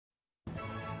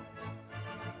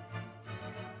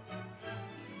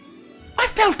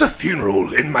felt a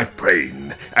funeral in my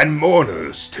brain, and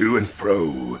mourners to and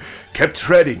fro kept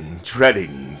treading,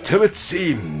 till it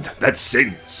seemed that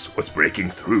sense was breaking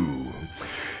through.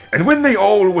 And when they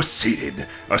all were seated,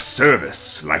 a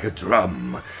service like a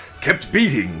drum kept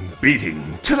beating,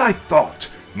 till I thought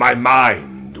my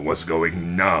mind was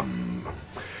going numb.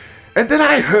 And then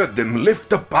I heard them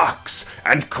lift a box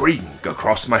and creak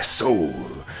across my soul,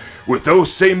 with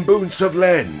those same boots of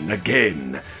lead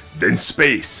again. Then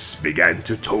space began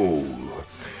to toll,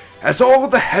 as all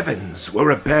the heavens were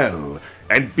a bell,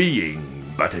 and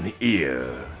being but an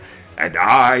ear. And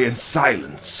I in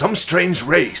silence, some strange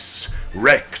race,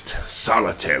 wrecked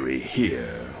solitary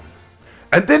here.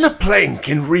 And then a plank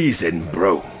in reason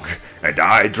broke, and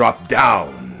I dropped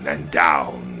down,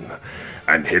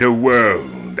 and hit a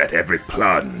world at every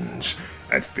plunge,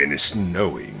 and finished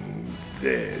knowing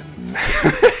then.